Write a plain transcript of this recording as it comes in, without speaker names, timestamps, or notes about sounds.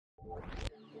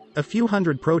A few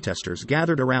hundred protesters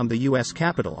gathered around the U.S.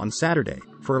 Capitol on Saturday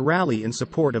for a rally in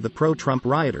support of the pro-Trump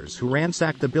rioters who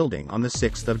ransacked the building on the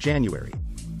 6th of January.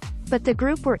 But the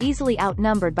group were easily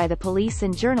outnumbered by the police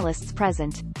and journalists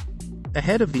present.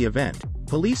 Ahead of the event,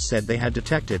 police said they had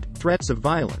detected threats of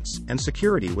violence, and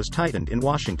security was tightened in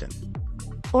Washington.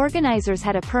 Organizers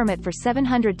had a permit for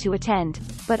 700 to attend,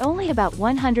 but only about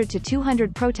 100 to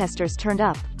 200 protesters turned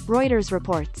up, Reuters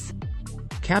reports.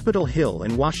 Capitol Hill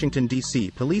and Washington,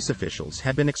 D.C. police officials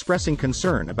had been expressing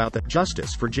concern about the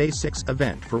Justice for J6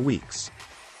 event for weeks.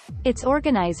 Its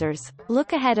organizers,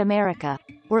 Look Ahead America,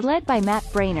 were led by Matt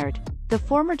Braynard, the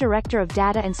former director of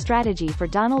data and strategy for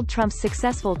Donald Trump's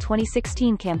successful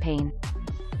 2016 campaign.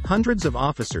 Hundreds of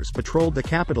officers patrolled the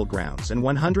Capitol grounds and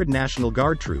 100 National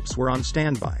Guard troops were on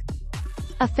standby.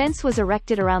 A fence was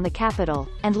erected around the Capitol,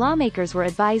 and lawmakers were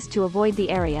advised to avoid the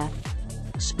area.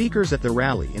 Speakers at the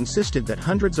rally insisted that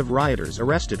hundreds of rioters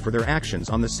arrested for their actions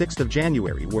on the 6th of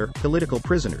January were political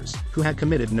prisoners who had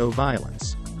committed no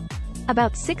violence.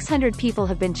 About 600 people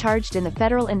have been charged in the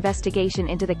federal investigation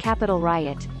into the Capitol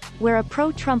riot, where a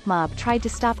pro-Trump mob tried to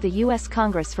stop the U.S.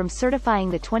 Congress from certifying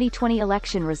the 2020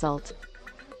 election result.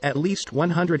 At least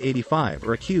 185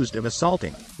 are accused of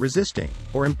assaulting, resisting,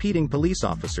 or impeding police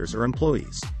officers or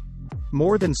employees.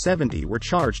 More than 70 were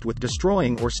charged with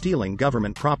destroying or stealing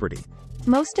government property.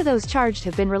 Most of those charged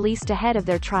have been released ahead of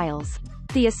their trials.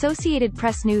 The Associated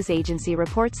Press news agency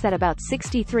reports that about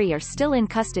 63 are still in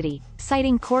custody,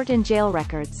 citing court and jail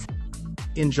records.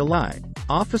 In July,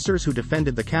 officers who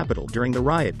defended the Capitol during the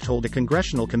riot told a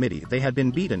congressional committee they had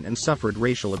been beaten and suffered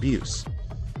racial abuse.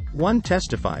 One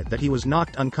testified that he was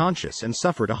knocked unconscious and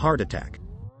suffered a heart attack.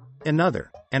 Another,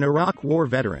 an Iraq War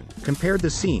veteran, compared the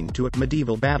scene to a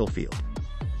medieval battlefield.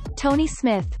 Tony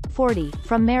Smith, 40,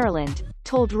 from Maryland,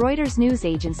 told Reuters news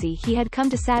agency he had come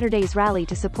to Saturday's rally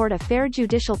to support a fair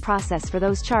judicial process for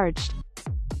those charged.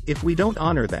 "If we don't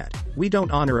honor that, we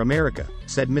don't honor America,"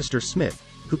 said Mr. Smith,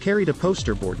 who carried a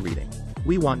poster board reading,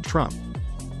 "We want Trump."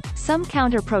 Some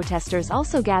counter-protesters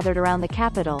also gathered around the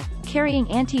Capitol, carrying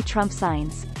anti-Trump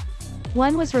signs.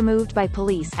 One was removed by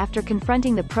police after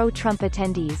confronting the pro-Trump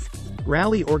attendees.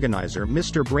 Rally organizer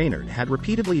Mr. Braynard had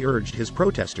repeatedly urged his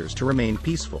protesters to remain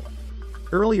peaceful.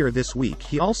 Earlier this week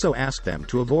he also asked them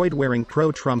to avoid wearing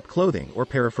pro-Trump clothing or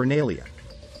paraphernalia.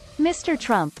 Mr.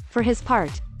 Trump, for his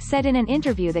part, said in an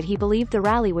interview that he believed the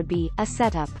rally would be a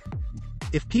setup.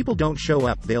 "If people don't show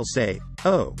up they'll say,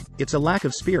 'Oh, it's a lack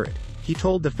of spirit,'" he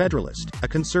told The Federalist, a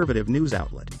conservative news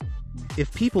outlet.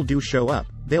 "If people do show up,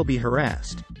 they'll be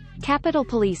harassed." Capitol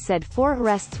Police said 4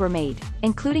 arrests were made,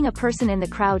 including a person in the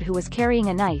crowd who was carrying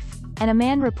a knife, and a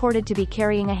man reported to be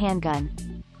carrying a handgun.